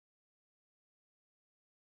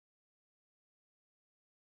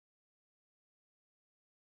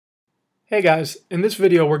Hey guys, in this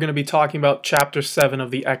video we're going to be talking about Chapter 7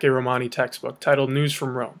 of the Ecce Romani textbook, titled News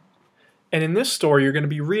from Rome. And in this story you're going to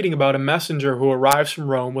be reading about a messenger who arrives from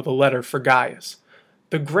Rome with a letter for Gaius.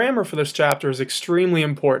 The grammar for this chapter is extremely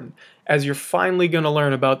important, as you're finally going to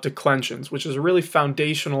learn about declensions, which is a really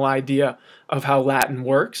foundational idea of how Latin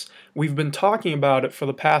works. We've been talking about it for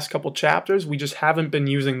the past couple chapters, we just haven't been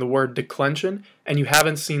using the word declension, and you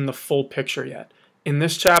haven't seen the full picture yet. In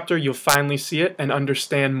this chapter, you'll finally see it and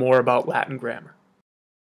understand more about Latin grammar.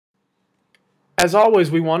 As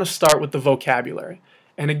always, we want to start with the vocabulary.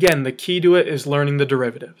 And again, the key to it is learning the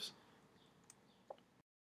derivatives.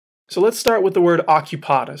 So let's start with the word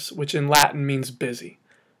occupatus, which in Latin means busy.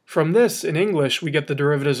 From this, in English, we get the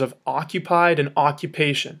derivatives of occupied and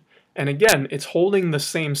occupation. And again, it's holding the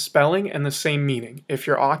same spelling and the same meaning. If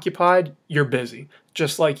you're occupied, you're busy.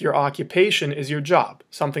 Just like your occupation is your job,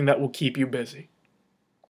 something that will keep you busy.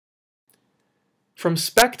 From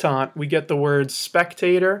spectant, we get the words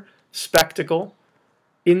spectator, spectacle,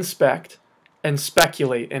 inspect, and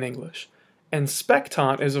speculate in English. And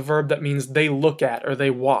spectant is a verb that means they look at or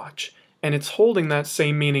they watch, and it's holding that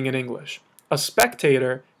same meaning in English. A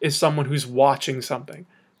spectator is someone who's watching something,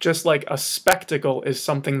 just like a spectacle is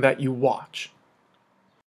something that you watch.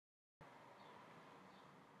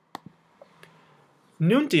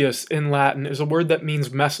 Nuntius in Latin is a word that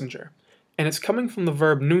means messenger. And it's coming from the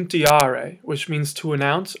verb nuntiare, which means to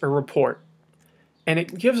announce or report. And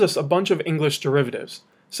it gives us a bunch of English derivatives,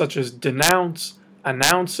 such as denounce,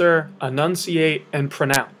 announcer, enunciate, and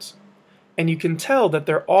pronounce. And you can tell that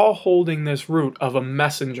they're all holding this root of a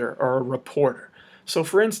messenger or a reporter. So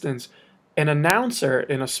for instance, an announcer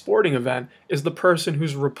in a sporting event is the person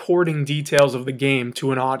who's reporting details of the game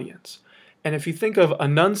to an audience. And if you think of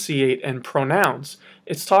enunciate and pronounce,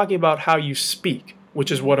 it's talking about how you speak,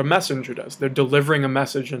 which is what a messenger does. They're delivering a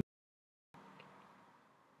message.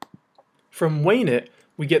 From wainit,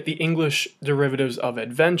 we get the English derivatives of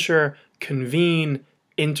adventure, convene,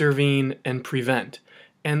 intervene, and prevent.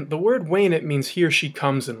 And the word wainit means he or she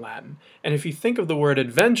comes in Latin. And if you think of the word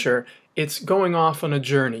adventure, it's going off on a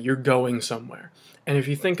journey. You're going somewhere. And if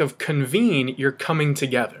you think of convene, you're coming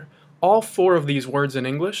together. All four of these words in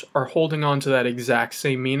English are holding on to that exact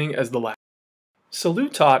same meaning as the Latin.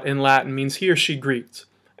 Salutat in Latin means he or she greets,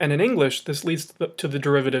 and in English this leads to the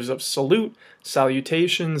derivatives of salute,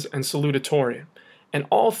 salutations, and salutatorian, and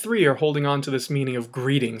all three are holding on to this meaning of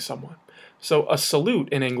greeting someone. So a salute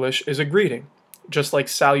in English is a greeting, just like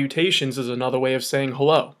salutations is another way of saying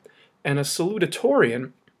hello, and a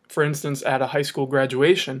salutatorian, for instance at a high school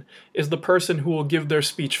graduation, is the person who will give their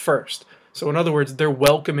speech first. So in other words, they're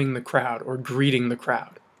welcoming the crowd or greeting the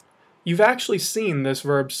crowd. You've actually seen this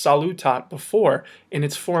verb salutat before in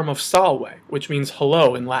its form of salve, which means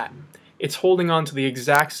hello in Latin. It's holding on to the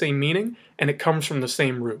exact same meaning, and it comes from the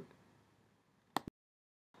same root.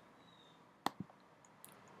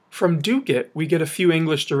 From ducit, we get a few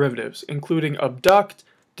English derivatives, including abduct,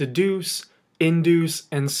 deduce, induce,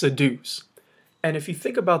 and seduce. And if you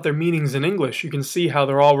think about their meanings in English, you can see how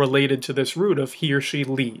they're all related to this root of he or she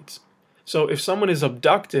leads. So if someone is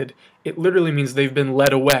abducted, it literally means they've been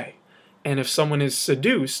led away. And if someone is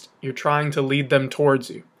seduced, you're trying to lead them towards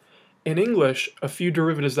you. In English, a few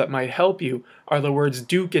derivatives that might help you are the words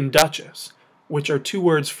duke and duchess, which are two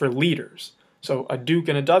words for leaders. So a duke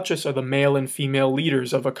and a duchess are the male and female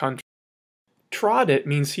leaders of a country. Tradit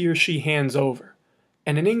means he or she hands over.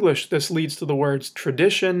 And in English, this leads to the words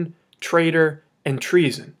tradition, traitor, and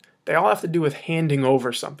treason. They all have to do with handing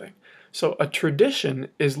over something. So a tradition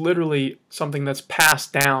is literally something that's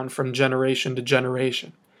passed down from generation to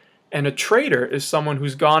generation. And a traitor is someone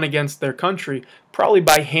who's gone against their country, probably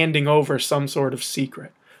by handing over some sort of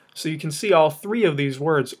secret. So you can see all three of these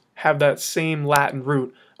words have that same Latin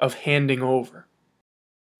root of handing over.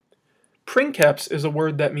 Princeps is a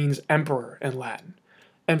word that means emperor in Latin.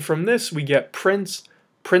 And from this we get prince,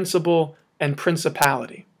 principal, and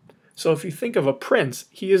principality. So if you think of a prince,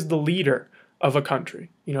 he is the leader of a country.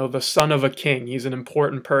 You know, the son of a king, he's an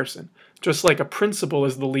important person. Just like a principal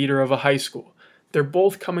is the leader of a high school. They're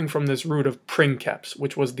both coming from this root of princeps,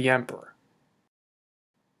 which was the emperor.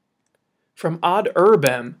 From ad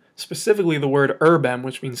urbem, specifically the word urbem,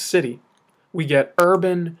 which means city, we get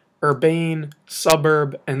urban, urbane,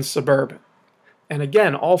 suburb, and suburban. And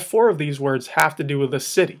again, all four of these words have to do with a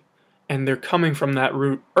city, and they're coming from that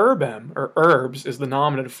root urbem, or urbs is the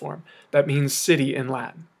nominative form, that means city in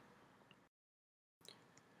Latin.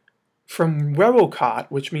 From revocat,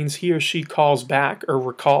 which means he or she calls back or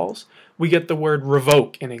recalls, we get the word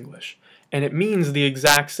revoke in English, and it means the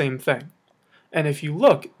exact same thing. And if you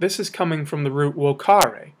look, this is coming from the root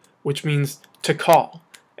vocare, which means to call,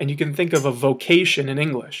 And you can think of a vocation in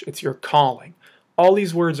English. It's your calling. All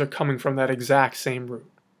these words are coming from that exact same root.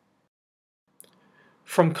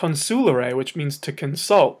 From consulere, which means to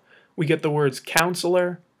consult, we get the words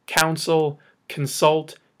counselor, counsel,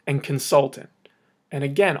 consult, and consultant. And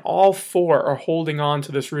again, all four are holding on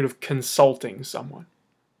to this root of consulting someone.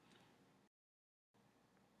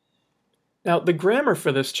 Now, the grammar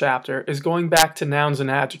for this chapter is going back to nouns and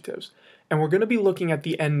adjectives, and we're going to be looking at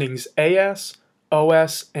the endings as,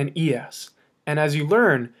 os, and es. And as you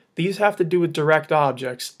learn, these have to do with direct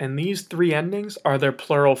objects, and these three endings are their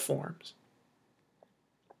plural forms.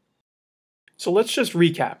 So let's just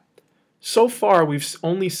recap. So far, we've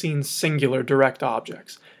only seen singular direct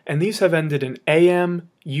objects, and these have ended in am,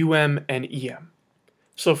 and em.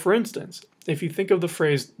 So for instance, if you think of the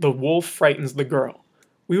phrase, the wolf frightens the girl,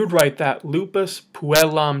 we would write that lupus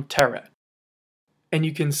puellam terret. And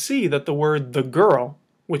you can see that the word the girl,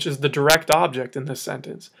 which is the direct object in this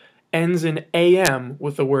sentence, ends in am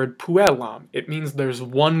with the word puellam. It means there's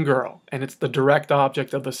one girl, and it's the direct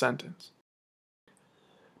object of the sentence.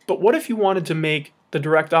 But what if you wanted to make the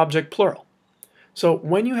direct object plural? So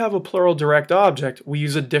when you have a plural direct object, we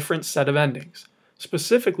use a different set of endings.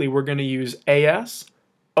 Specifically, we're going to use as,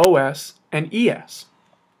 os, and es.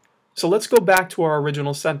 So let's go back to our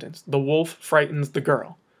original sentence. The wolf frightens the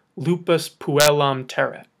girl. Lupus puellam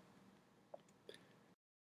terret.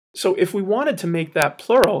 So if we wanted to make that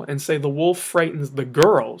plural and say the wolf frightens the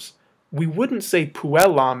girls, we wouldn't say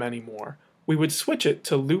puellam anymore. We would switch it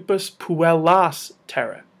to lupus puellas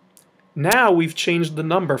terret. Now we've changed the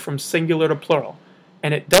number from singular to plural,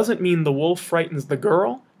 and it doesn't mean the wolf frightens the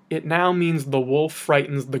girl, it now means the wolf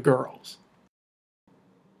frightens the girls.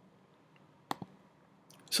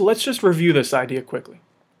 So let's just review this idea quickly.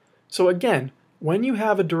 So again, when you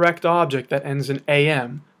have a direct object that ends in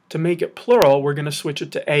am, to make it plural, we're going to switch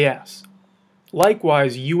it to as.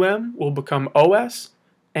 Likewise, will become os,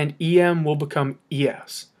 and em will become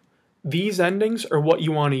es. These endings are what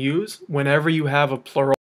you want to use whenever you have a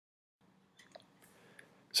plural.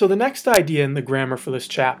 So the next idea in the grammar for this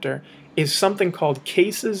chapter is something called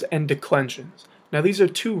cases and declensions. Now these are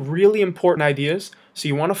two really important ideas, so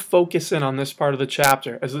you want to focus in on this part of the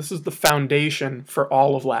chapter, as this is the foundation for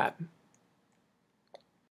all of Latin.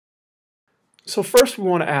 So first we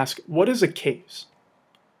want to ask, what is a case?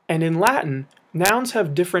 And in Latin, nouns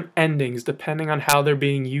have different endings depending on how they're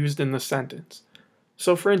being used in the sentence.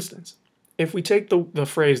 So for instance, if we take the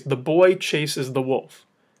phrase, the boy chases the wolf,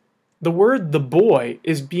 the word the boy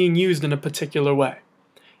is being used in a particular way.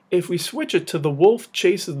 If we switch it to the wolf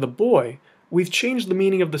chases the boy, we've changed the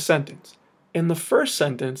meaning of the sentence. In the first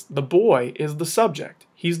sentence, the boy is the subject.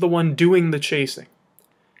 He's the one doing the chasing.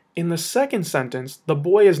 In the second sentence, the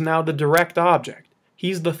boy is now the direct object.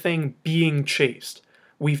 He's the thing being chased.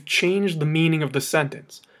 We've changed the meaning of the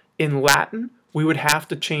sentence. In Latin, we would have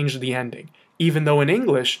to change the ending, even though in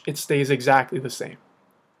English, it stays exactly the same.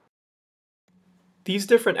 These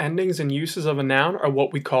different endings and uses of a noun are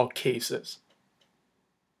what we call cases.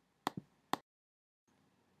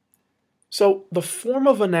 So the form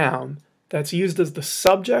of a noun that's used as the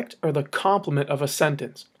subject or the complement of a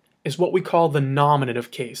sentence is what we call the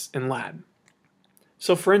nominative case in Latin.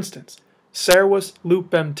 So for instance, servus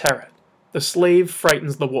lupem terret, the slave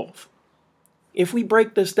frightens the wolf. If we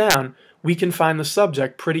break this down, we can find the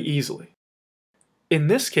subject pretty easily. In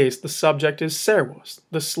this case, the subject is servus,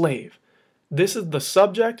 the slave. This is the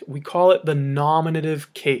subject, we call it the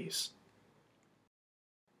nominative case.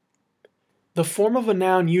 The form of a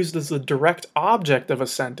noun used as the direct object of a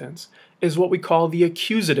sentence is what we call the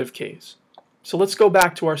accusative case. So let's go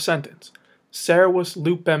back to our sentence. Servus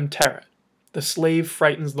lupem terret, the slave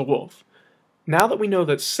frightens the wolf. Now that we know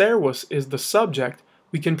that servus is the subject,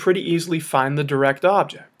 we can pretty easily find the direct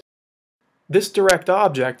object. This direct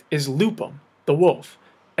object is lupum, the wolf,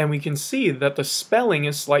 and we can see that the spelling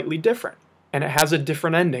is slightly different, and it has a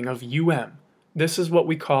different ending of This is what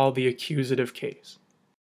we call the accusative case.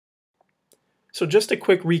 So just a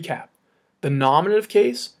quick recap. The nominative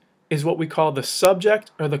case is what we call the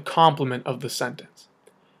subject or the complement of the sentence.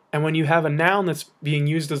 And when you have a noun that's being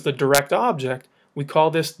used as the direct object, we call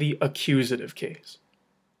this the accusative case.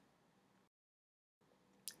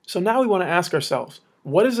 So now we want to ask ourselves,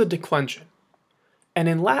 what is a declension? And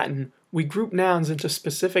in Latin, we group nouns into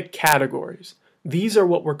specific categories. These are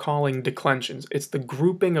what we're calling declensions. It's the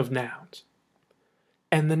grouping of nouns.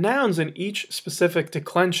 And the nouns in each specific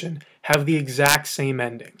declension have the exact same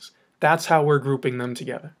endings. That's how we're grouping them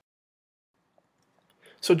together.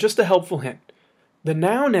 So just a helpful hint. The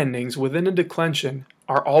noun endings within a declension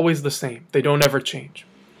are always the same. They don't ever change.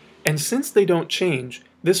 And since they don't change,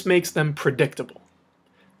 this makes them predictable.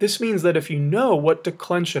 This means that if you know what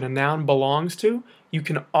declension a noun belongs to, you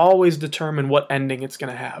can always determine what ending it's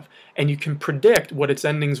going to have, and you can predict what its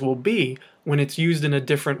endings will be when it's used in a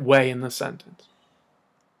different way in the sentence.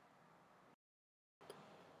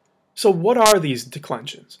 So what are these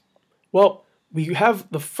declensions? Well, we have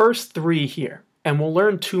the first three here, and we'll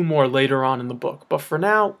learn two more later on in the book, but for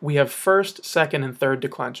now, we have first, second, and third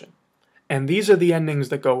declension, and these are the endings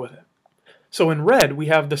that go with it. So in red, we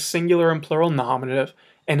have the singular and plural nominative,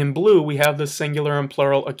 and in blue, we have the singular and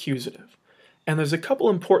plural accusative. And there's a couple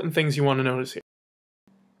important things you want to notice here.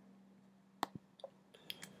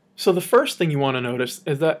 So the first thing you want to notice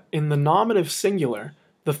is that in the nominative singular,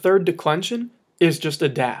 the third declension is just a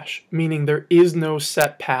dash, meaning there is no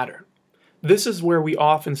set pattern. This is where we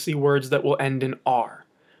often see words that will end in R.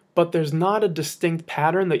 But there's not a distinct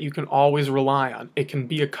pattern that you can always rely on. It can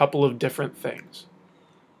be a couple of different things.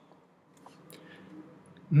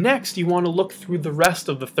 Next, you want to look through the rest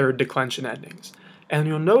of the third declension endings, and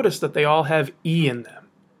you'll notice that they all have E in them.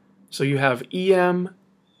 So you have EM,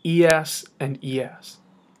 ES, and ES.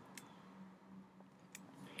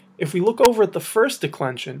 If we look over at the first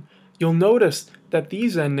declension, you'll notice that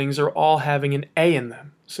these endings are all having an A in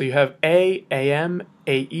them. So you have A, AM,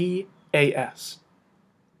 AE, AS.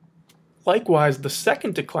 Likewise, the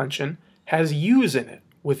second declension has U's in it,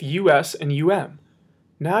 with US and UM.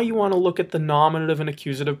 Now you want to look at the nominative and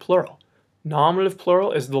accusative plural. Nominative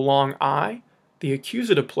plural is the long I, the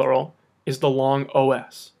accusative plural is the long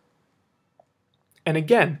OS. And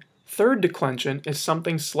again, third declension is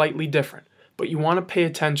something slightly different, but you want to pay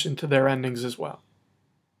attention to their endings as well.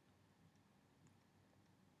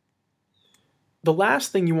 The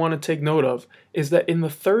last thing you want to take note of is that in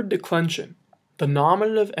the third declension, the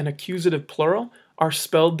nominative and accusative plural are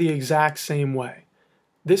spelled the exact same way.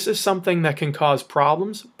 This is something that can cause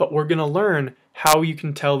problems, but we're going to learn how you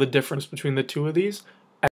can tell the difference between the two of these.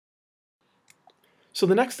 So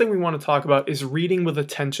the next thing we want to talk about is reading with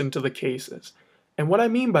attention to the cases. And what I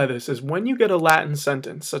mean by this is when you get a Latin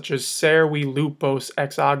sentence, such as servi lupos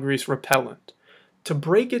ex agris repellent, to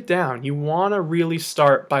break it down, you want to really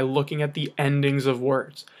start by looking at the endings of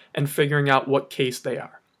words and figuring out what case they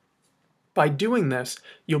are. By doing this,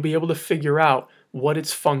 you'll be able to figure out what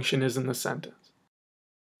its function is in the sentence.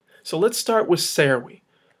 So let's start with servi.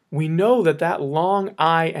 We know that that long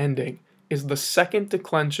I ending is the second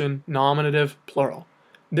declension nominative plural.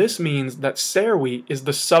 This means that servi is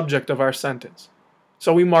the subject of our sentence,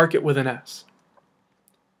 so we mark it with an S.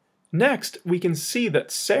 Next, we can see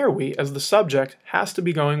that servi as the subject has to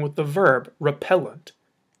be going with the verb repellent.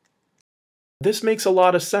 This makes a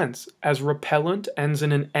lot of sense, as repellent ends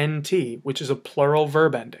in an NT, which is a plural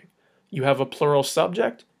verb ending. You have a plural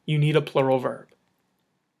subject, you need a plural verb.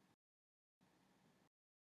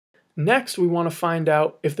 Next, we want to find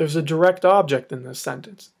out if there's a direct object in this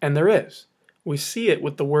sentence, and there is. We see it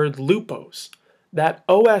with the word lupos. That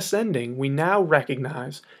OS ending we now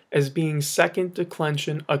recognize as being second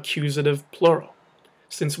declension accusative plural.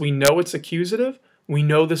 Since we know it's accusative, we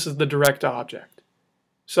know this is the direct object.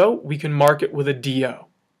 So we can mark it with a DO.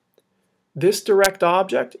 This direct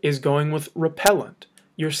object is going with repellent.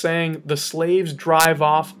 You're saying the slaves drive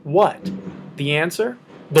off what? The answer?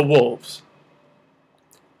 The wolves.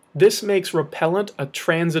 This makes repellent a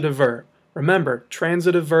transitive verb. Remember,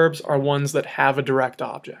 transitive verbs are ones that have a direct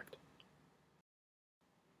object.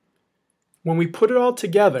 When we put it all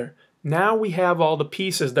together, now we have all the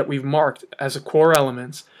pieces that we've marked as core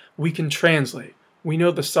elements. We can translate. We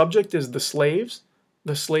know the subject is the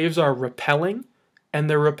slaves are repelling, and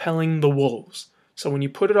they're repelling the wolves. So when you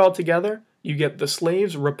put it all together, you get the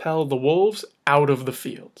slaves repel the wolves out of the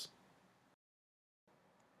fields.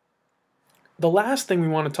 The last thing we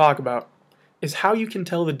want to talk about is how you can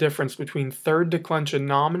tell the difference between third declension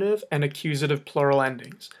nominative and accusative plural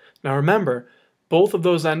endings. Now remember, both of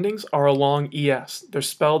those endings are a long ES. They're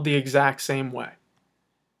spelled the exact same way.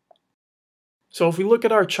 So if we look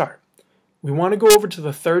at our chart, we want to go over to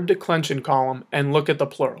the third declension column and look at the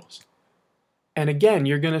plurals. And again,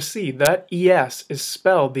 you're going to see that ES is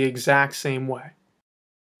spelled the exact same way.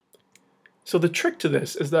 So the trick to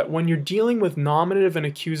this is that when you're dealing with nominative and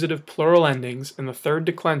accusative plural endings in the third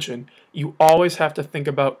declension, you always have to think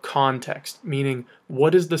about context, meaning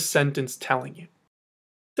what is the sentence telling you?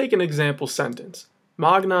 Take an example sentence,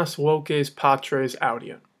 Magnas voces patres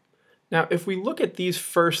audiunt. Now if we look at these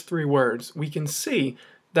first three words, we can see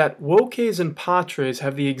that voces and patres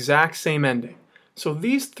have the exact same ending. So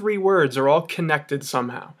these three words are all connected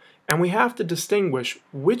somehow, and we have to distinguish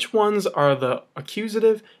which ones are the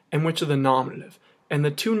accusative and which are the nominative. And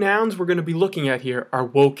the two nouns we're going to be looking at here are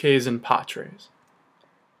voces and patres.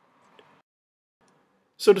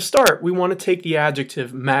 So to start, we want to take the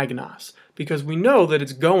adjective magnos, because we know that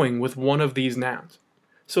it's going with one of these nouns.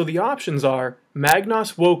 So the options are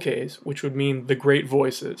magnos voces, which would mean the great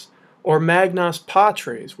voices, or magnos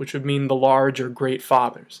patres, which would mean the large or great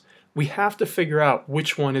fathers. We have to figure out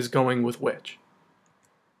which one is going with which.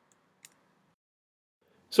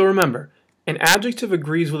 So remember, an adjective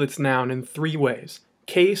agrees with its noun in three ways: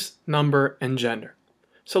 case, number, and gender.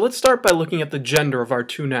 So let's start by looking at the gender of our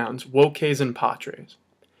two nouns, voces and patres.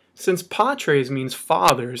 Since patres means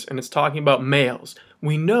fathers and it's talking about males,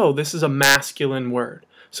 we know this is a masculine word,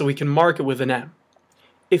 so we can mark it with an M.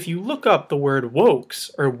 If you look up the word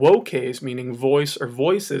vox, or voces, meaning voice or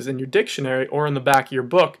voices, in your dictionary or in the back of your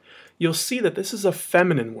book, you'll see that this is a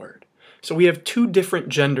feminine word. So we have two different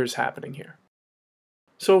genders happening here.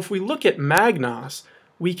 So if we look at magnos,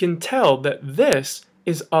 we can tell that this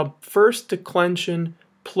is a first declension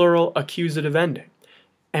plural accusative ending.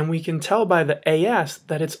 And we can tell by the as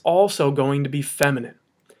that it's also going to be feminine.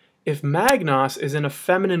 If magnos is in a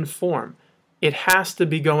feminine form, it has to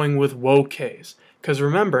be going with voces, because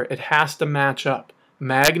remember, it has to match up.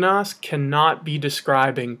 Magnos cannot be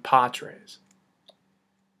describing patres.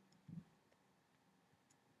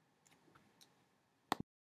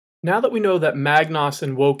 Now that we know that magnos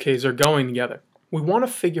and voces are going together, we want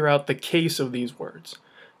to figure out the case of these words.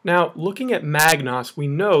 Now, looking at magnos, we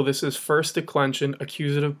know this is first declension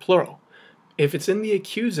accusative plural. If it's in the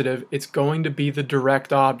accusative, it's going to be the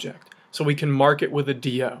direct object, so we can mark it with a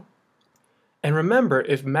DO. And remember,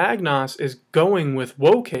 if magnos is going with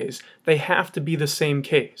voces, they have to be the same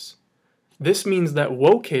case. This means that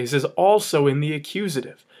voces is also in the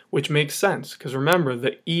accusative, which makes sense, because remember,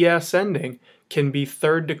 the es ending can be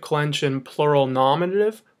third declension plural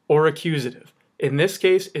nominative or accusative. In this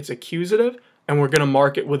case, it's accusative, and we're going to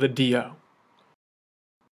mark it with a DO.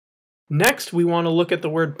 Next, we want to look at the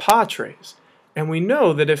word patres, and we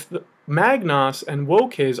know that if the magnos and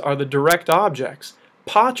voces are the direct objects,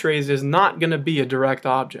 patres is not going to be a direct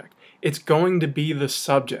object. It's going to be the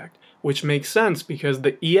subject, which makes sense because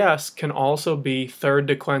the es can also be third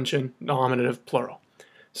declension nominative plural.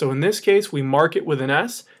 So in this case, we mark it with an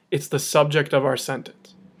S. It's the subject of our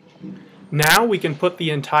sentence. Now we can put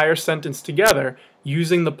the entire sentence together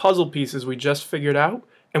using the puzzle pieces we just figured out,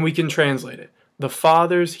 and we can translate it. The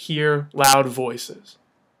fathers hear loud voices.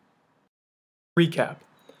 Recap.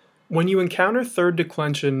 When you encounter third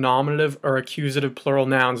declension nominative or accusative plural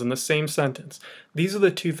nouns in the same sentence, these are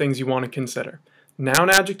the two things you want to consider: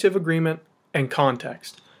 noun-adjective agreement and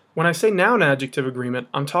context. When I say noun-adjective agreement,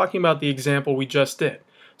 I'm talking about the example we just did.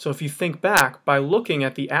 So if you think back, by looking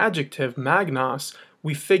at the adjective magnos,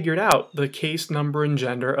 we figured out the case, number, and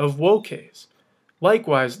gender of voces.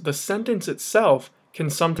 Likewise, the sentence itself can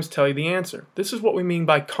sometimes tell you the answer. This is what we mean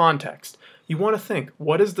by context. You want to think,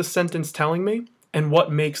 what is the sentence telling me, and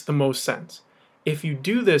what makes the most sense? If you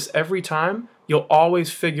do this every time, you'll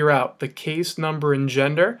always figure out the case, number, and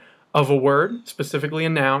gender of a word, specifically a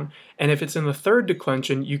noun, and if it's in the third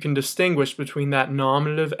declension, you can distinguish between that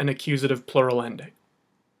nominative and accusative plural ending.